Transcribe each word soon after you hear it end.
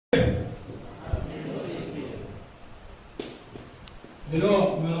Hello,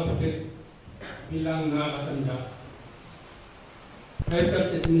 mga kapatid, bilang nakakatanda, I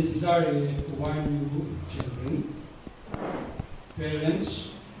felt it necessary to warn you, children,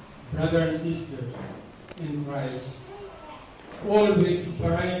 parents, brothers and sisters in Christ, all with a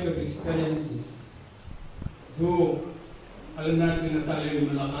variety of experiences. Though, alam natin na tayo ay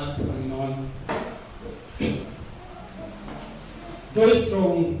malakas sa Panginoon. Though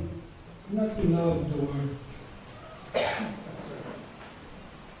strong, not to love the world.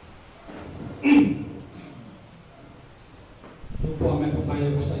 Ito po ang may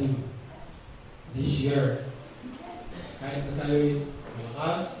papayo ko sa inyo. This year, kahit na tayo ay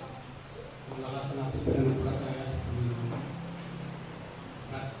malakas na natin pananampalataya sa Panginoon.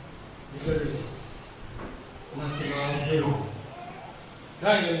 But, nevertheless, not to love the world.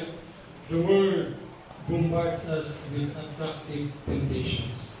 Dahil, the world bombards us with attractive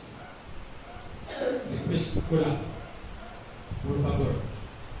temptations. Request ko lang, por favor.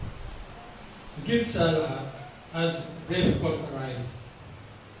 Higit sa lahat, as difficult arise,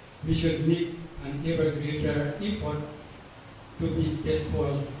 we should make an ever greater effort to be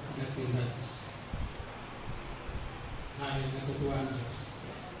faithful in attendance. Dahil natutuwa ang Diyos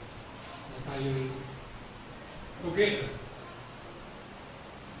na tayo'y together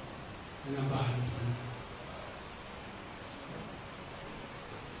na nabahan sa Kanya.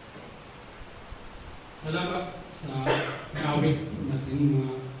 Salamat sa awit natin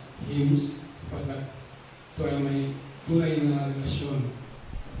mga hymns sapagkat ito ay may tunay na relasyon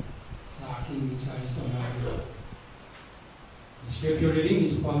sa aking mensahe sa unahan. The scripture reading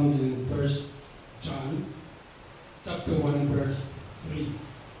is found in 1 John chapter 1 verse 3.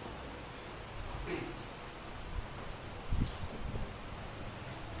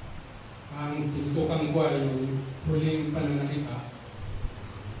 Ang tinutukan ko ay yung huling pananalita,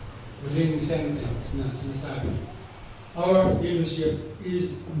 huling sentence na sinasabi, our fellowship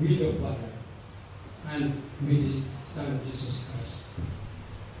is with the Father and with His Son, Jesus Christ.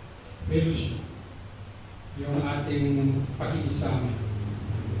 Fellowship, yung ating pakikisama.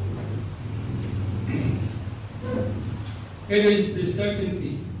 It is the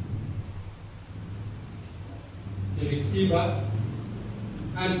certainty, directiva,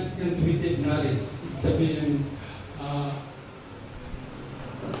 and intuitive knowledge. It's sabihin,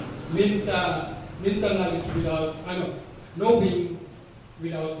 mental knowledge without, knowing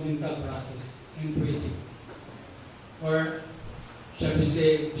without mental process, intuitive. Or, shall we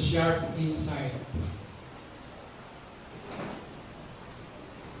say, sharp insight.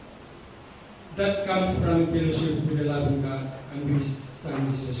 That comes from fellowship with the loving God and with His Son,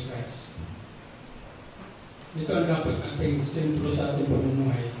 Jesus Christ. Ito ang dapat ating sentro sa ating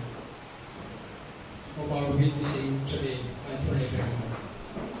pamumuhay of our witnessing today and forevermore.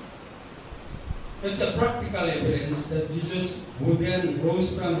 It's a practical evidence that Jesus, who then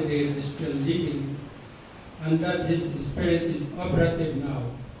rose from the dead, is still living, and that His Spirit is operative now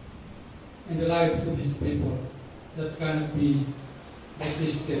in the lives of His people that cannot be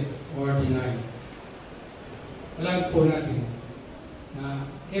resisted or denied. Alam po natin na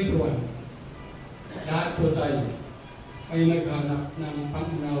everyone, lahat po tayo ay naghanap ng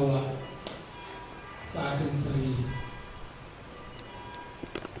pangunawa sa ating sarili.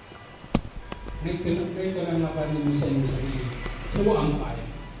 May ka na napanin mo sa inyong sarili. Who am I?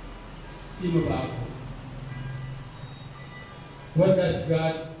 Sino ba ako? What does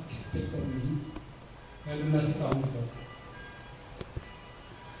God expect of me? Lalo na sa taong ito.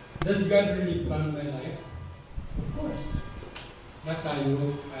 Does God really plan my life? Of course. Lahat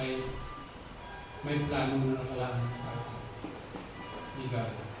tayo ay may plano na nakalaan sa atin ni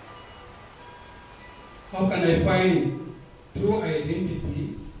God. How can I find true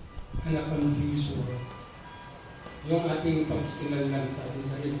identity and a confused world? Yung ating pagkikilala sa ating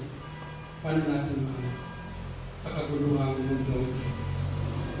sarili. Paano natin sa kaguluhang mundo?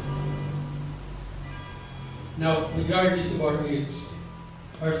 Now, regardless of our age,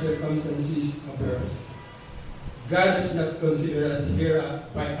 our circumstances of birth, God does not consider us here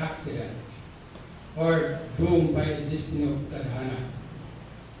by accident or doomed by the destiny of tadhana.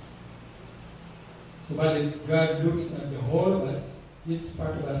 So, but God looks at the whole of us, each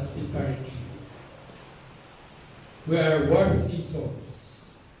part of us separately. We are worthy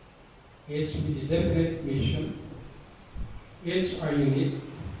souls, each with a definite mission, each are unique,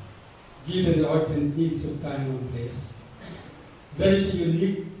 given the urgent needs of time and place. There is a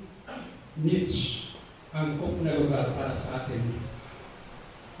unique niche ang na lugar para sa atin,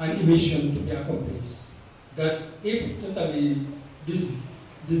 an mission to be accomplished, that if totally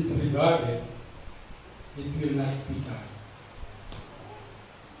disregarded, it will not be done.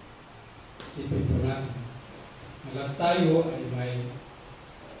 Isipin po natin. Lahat tayo ay may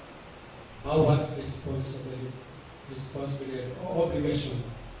bawat responsibility o obligation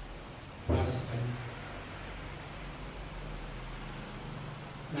para sa Kanya.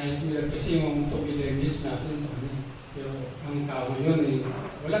 Nais nila kasi yung tubig-release natin sa Kanya. Pero ang tao ngayon ay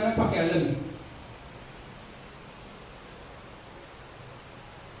wala nang pakialam.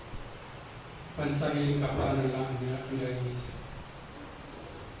 Pansariling kapanan lang ang nilagis.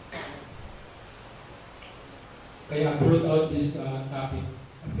 Kaya I brought out this topic,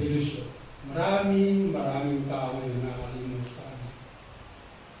 fellowship. Maraming tao ngayon nakalimot sa akin.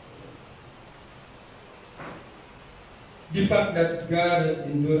 The fact that God has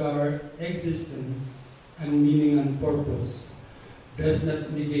endured our existence and meaning and purpose does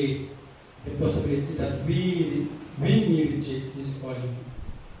not negate the possibility that we may reject His calling.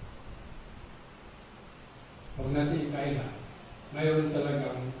 Huwag natin ikaila, mayroon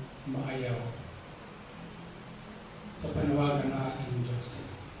talagang maayaw sa panawagan ng ating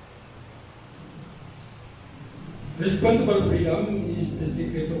Diyos. Responsible freedom is the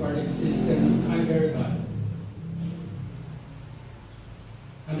secret of our existence under God.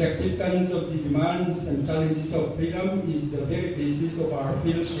 And the acceptance of the demands and challenges of freedom is the very basis of our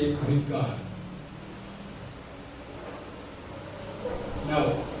fellowship with God.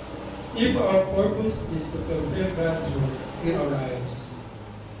 Now, if our purpose is to fulfill God's will in our lives,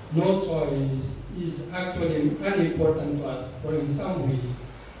 no choice is actually unimportant to us, for in some way,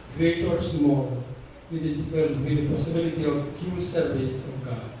 great or small, it is filled with the possibility of true service of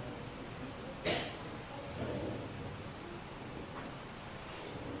God.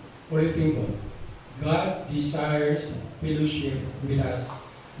 Ulitin ko, God desires fellowship with us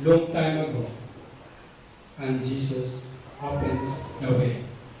long time ago, and Jesus opens the way.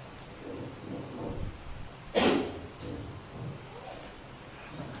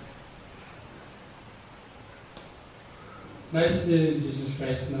 Nais ni Jesus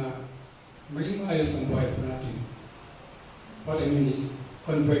Christ na maging maayos ang buhay po natin. What I mean is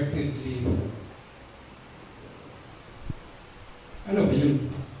converted life. Ano ba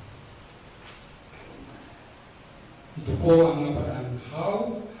yun? Ito po ang paraan.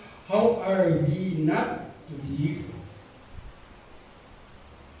 How are we not to live?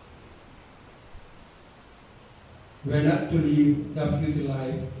 We're not to live the beauty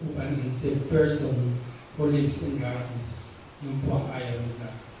life of an insane person who lives in darkness. Yung po ang ayaw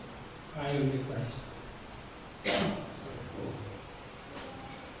nila. Ayaw ni Christ.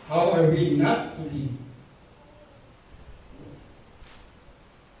 How are we not to live?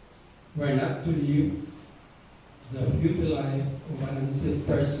 We're not to live the beauty life of an innocent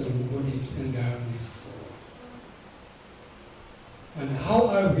person who lives in darkness. And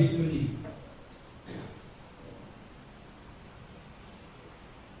how are we to live?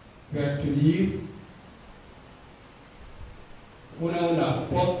 We are to live, una-una,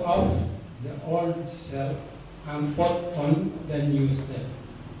 put off the old self and put on the new self.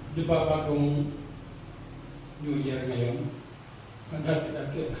 Di ba bagong New Year ngayon? Ang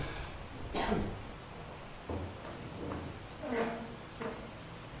dati-dati.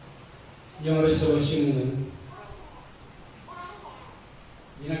 Yung resolution nun,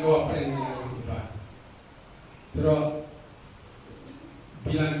 ginagawa pa rin nila yung iba. Pero,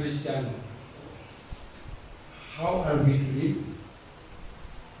 bilang Kristiyano, how are we to live?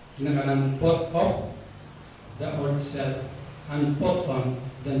 Kinakalang put off the old self and put on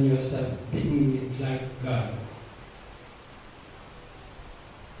the new self, being made like God.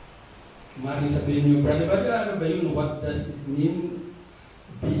 Maring sabihin niyo, Brother, ano ba yun? What does it mean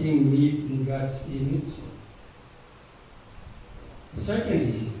being made in God's image?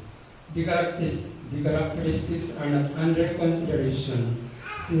 Certainly, the characteristics are not under consideration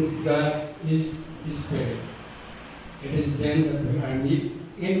since God is the Spirit. It is then that we are made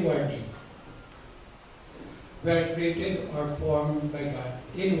inwardly. We are created or formed by God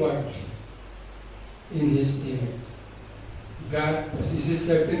inwardly in His image. God possesses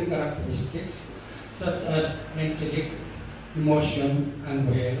certain characteristics such as intellect, emotion, and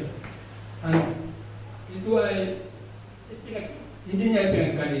will. And ito ay hindi niya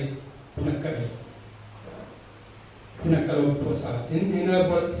pinagkaloob po sa atin. He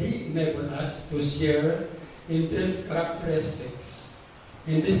enabled us to share in these characteristics,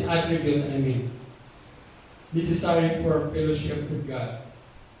 in this attribute, necessary for fellowship with God.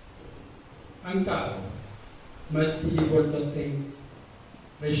 Ang tao must be able to think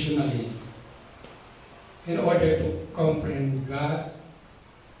rationally in order to comprehend God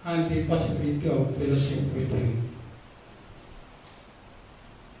and the possibility of fellowship with Him.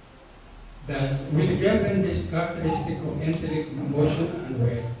 Thus, with given this characteristic of intellect, emotion, and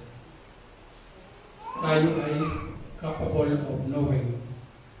will, tayo ay capable of knowing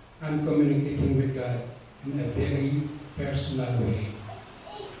and communicating with God in a very personal way.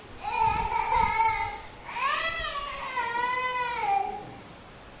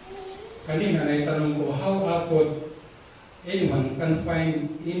 Kanina naitanong ko, how could anyone can find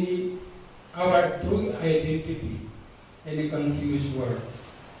our true identity in a confused world?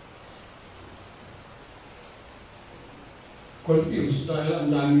 Confused dahil ang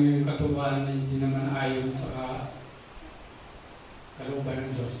dami yung katubahan na hindi naman ayon sa kalooban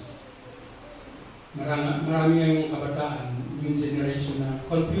ng Diyos. Marami yung kabataan, yung generation na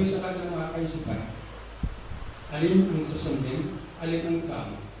confused sa kanilang mga kaisipan. Alin ang susundin, alin ang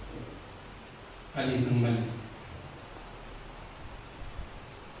tama, alin ang mali.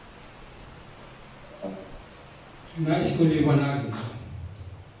 Nais ko liwanagin.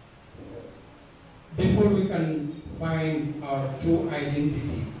 Before we can find our true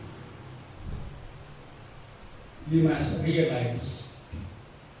identity, we must realize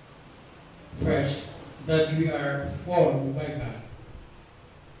first that we are formed by God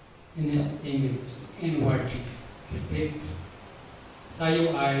in His image inwardly. Repeat.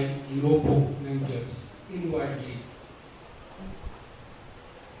 Tayo ay inubog ng Diyos inwardly.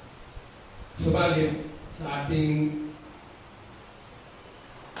 Subalit sa ating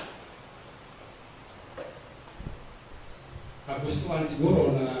kagustuhan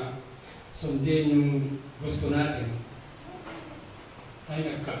siguro na sundin yung gusto natin, tayo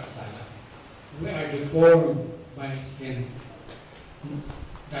nagkakasala. We are deformed by sin.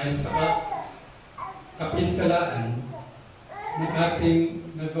 Dahil sa kapinsalaan ng ating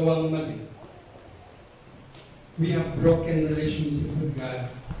nagawang mali, we have broken relationship with God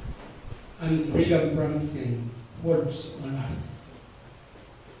and freedom from sin falls on us.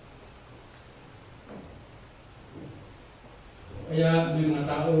 Kaya may mga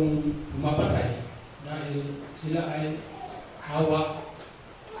taong umapatay dahil sila ay hawak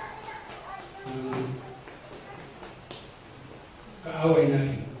ng kaaway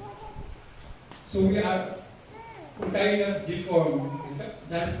natin. So kung tayo na deformed,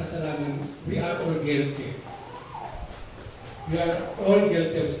 dahil sa kasalanan, we are all guilty. We are all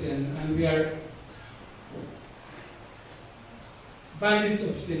guilty of sin, and bondage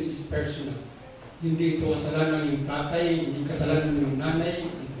of sin is personal. Hindi ito kasalanan yung tatay, hindi kasalanan yung nanay,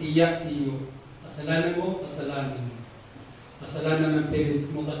 tiyak, iyo. Kasalanan mo, kasalanan mo. Kasalanan ng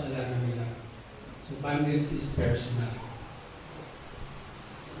parents mo, kasalanan nila. So bondage is personal.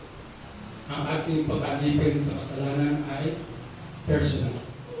 Ang ating pag-alipin sa kasalanan ay personal.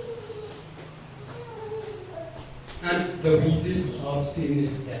 And the wages of sin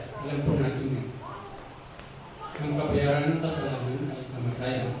is death. Alam po natin yun. Ang kabayaran ng kasalanan ay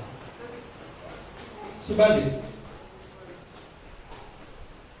kamatayan. Subalit,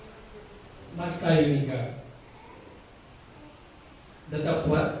 bakit tayo ni God?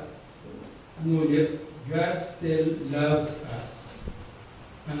 Datapwat, ngunit God still loves us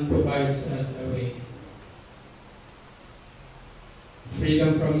and provides us a way.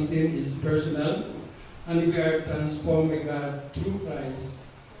 Freedom from sin is personal, and we are transformed by God through Christ.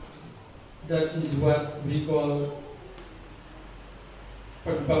 That is what we call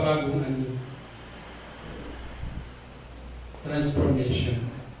pagbabagong anyo. Transformation.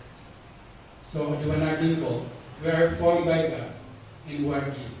 So, liwanagin ko, we are formed by God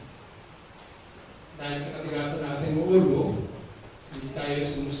inwardly. Dahil sa katigasan natin ng ulo, hindi tayo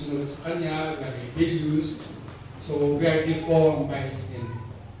sumusunod sa Kanya, we are rebellious, so we are deformed by sin.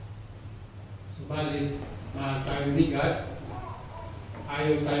 Subalit, mahal tayo ni God,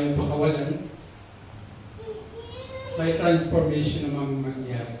 ayaw tayong pakawalan, may transformation namang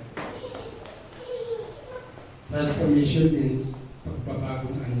mangyari. Transformation means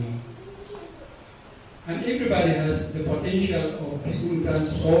pagbabagong anyo. And everybody has the potential of being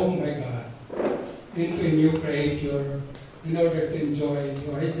transformed by God into a new creature in order to enjoy the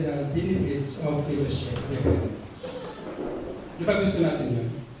original benefits of fellowship with Him. Di ba gusto natin yun?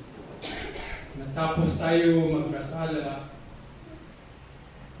 Natapos tayo magkasala,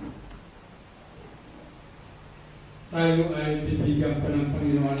 tayo ay bibigyan pa ng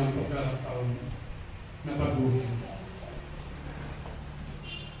Panginoon ng pagkakataon na baguhin.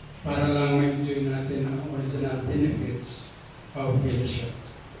 Para lang ma-enjoy natin ang original benefits of fellowship.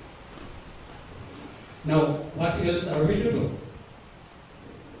 Now, what else are we to do?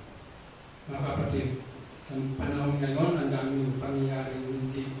 Mga kapatid, sa panahon ngayon, ang daming pangyayaring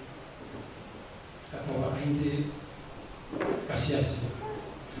hindi katawa, hindi kasyasya.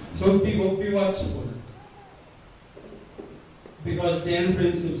 So be watchful. Because the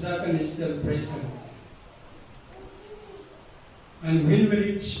influence of Satan is still present. And when we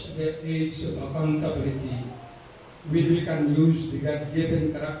reach approach the age of accountability, we can use the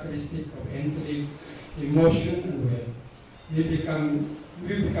God-given characteristic of intellect, emotion, and will. We become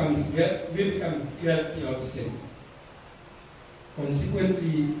guilty of sin.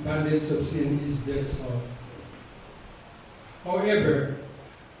 Consequently, bondage of sin is the result. However,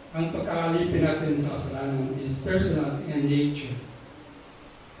 ang pagkakalipin natin sa kasalanan is personal in nature.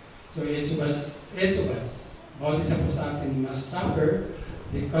 So each of us, bawat isa po sa atin must suffer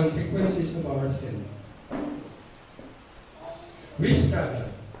the consequences of our sin. We struggle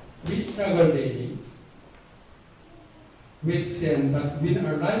daily with sin, but when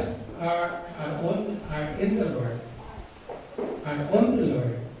our life are in the Lord,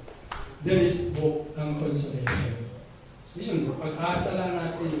 there is hope and consolation. So yun, pag-asa lang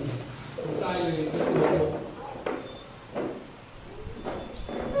natin yun. Kung tayo yung ito,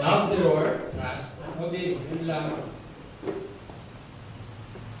 love the Lord, trust, and obey, yun lang.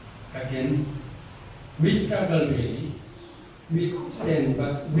 Again, we struggle daily with sin,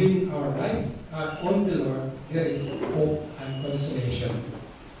 but when our life are on the Lord, there is hope and consolation.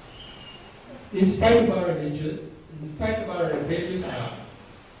 In spite of our religion, in spite of our rebellious act,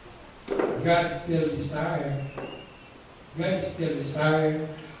 God still desires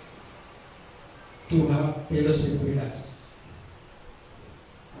to have fellowship with us.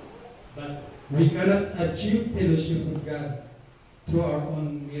 But we cannot achieve fellowship with God through our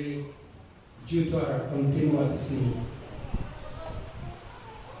own merit due to our continual sin.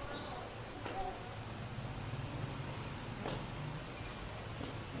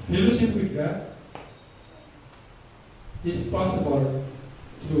 Fellowship with God is possible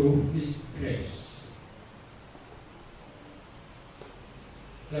through His grace.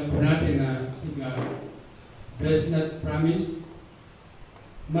 Alam po natin na si God does not promise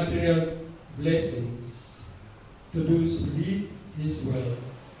material blessings to those who lead His will,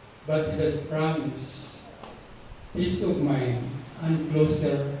 but He does promise peace of mind and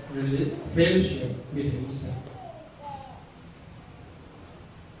closer fellowship with Himself.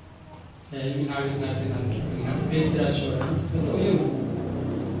 Kaya ginawit natin ang blessed assurance. Totoo yun.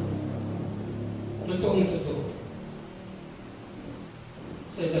 Totoong-totoo.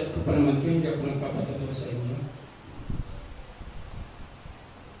 Sa edad ko pa naman ito, hindi ako nagpapatotoo sa inyo.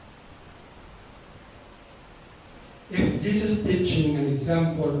 If Jesus' teaching and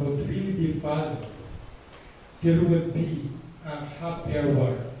example would really be followed, there would be a happier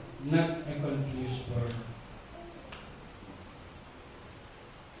world, not a confused world.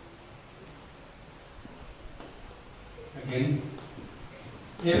 Again,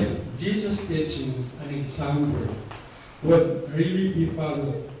 if Jesus' teachings and example would really be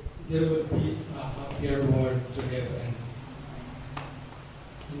followed, there would be a happier world to live in.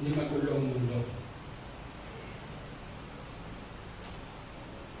 Hindi magulo ang mundo.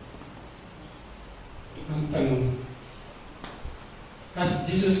 Ang tanong, has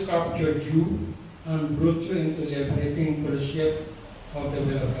Jesus captured you and brought you into liberating fellowship of the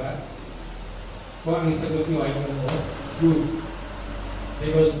will of God? Kung ang sagot nyo ay good,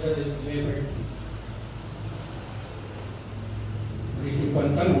 because that is liberty. Ulitin ko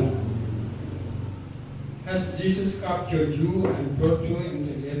ang tanong, has Jesus captured you and brought you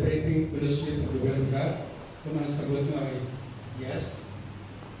into liberating fellowship of the will of God? Kung ang sagot nyo ay yes,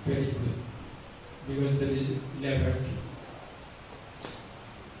 very good, because that is liberty.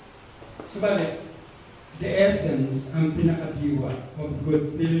 Subalit, the essence, ang pinakadiwa of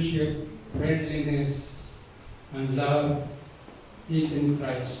good fellowship, friendliness, and love is in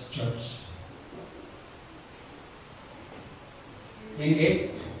Christ's church. In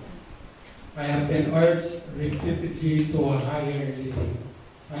it, I have been urged repeatedly to a higher living.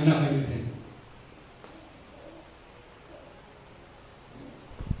 Sana kayo din.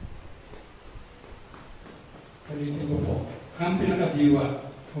 Kalitin ko po. Ang pinakadiwa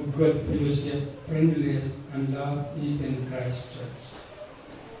of good fellowship, friendliness, and love is in Christ's church.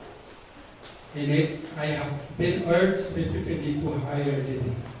 In it, I have been urged repeatedly to higher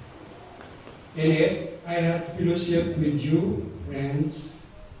living. In it, I have fellowship with you, friends,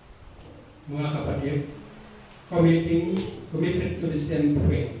 mga kapatid, committed to the same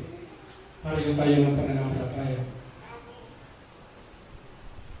faith. Pareho tayo ng pananampalataya.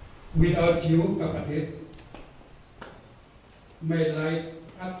 Without you, kapatid, my life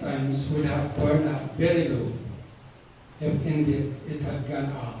at times would have burned up very low, if indeed it had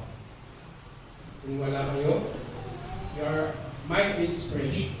gone up. Kung wala kayo, you are my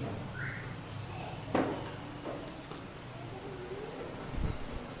inspiration.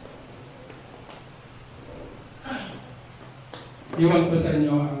 Iwan ko sa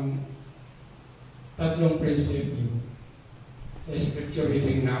inyo ang tatlong prinsipyo sa Espiritu scripture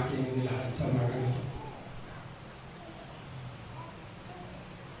reading natin lahat sa mga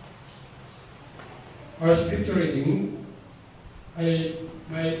Our scripture reading ay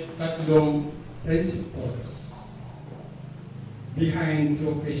may tatlong principles behind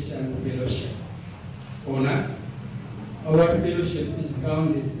true Christian fellowship. Una, our fellowship is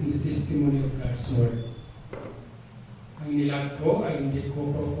grounded in the testimony of God's Word. Ang nilag ko ay hindi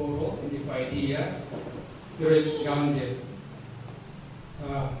ko proporo, hindi ko idea, pero it's grounded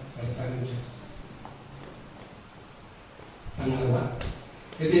sa salita ng Diyos. Pangalawa,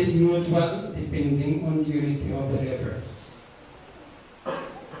 it is mutual depending on the unity of believers.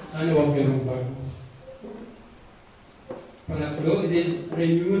 Sana huwag ganun bago. Pangatlo, it is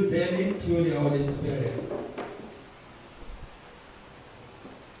renewed daily through the Holy Spirit.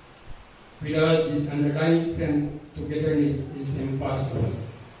 Without this underlying strength, togetherness is impossible.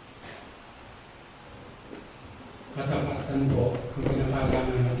 Katapatan po ang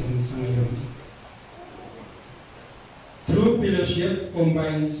pinapalaman natin sa ngayon. True fellowship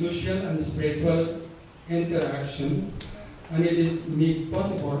combines social and spiritual interaction, and it is made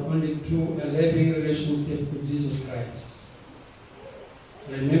possible only through a living relationship with Jesus Christ.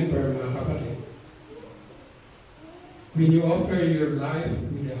 Remember, mga kapatid, when you offer your life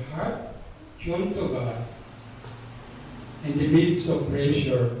with a heart tuned to God, in the midst of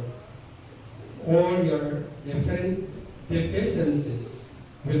pressure, all your different deficiencies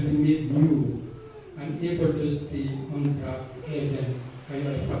will be made new and able to stay on track even kayo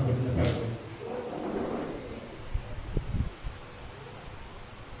ay pagod na pagod.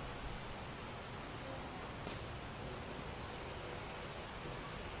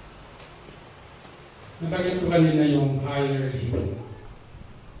 Nabanggit ko kanina yung higher living.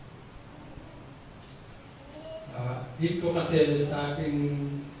 Dito kasi sa ating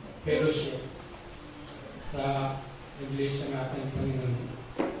fellowship sa iglesia natin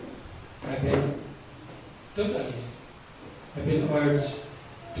Panginoon, totally, I've been urged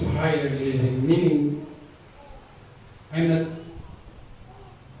to higher living, meaning hindi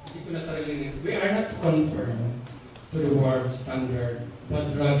ko na sarili, we are not conformed to the world standard, but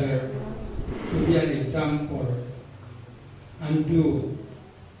rather to be an example and do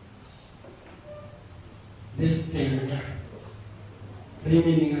this thing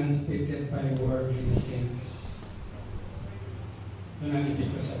remaining unspeaked by worldly things. Yun ang ibig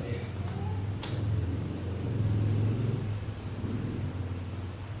ko sabihin.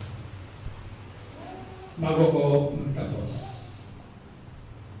 Bago ko magtapos,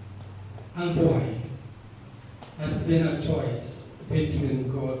 ang buhay has been a choice between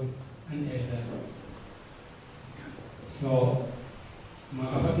good and evil. So, mga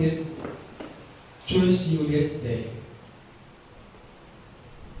kapatid, choose you this day,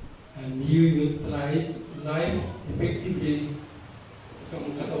 and you utilize life effectively sa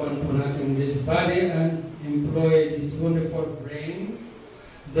katawan po natin this body and employ this wonderful brain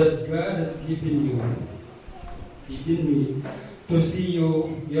that God has given me, to see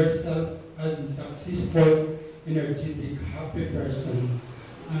you yourself as a successful, energetic, happy person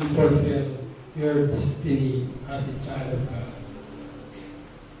and fulfill your destiny as a child of God.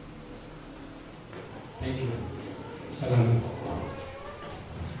 Thank you. Salamat.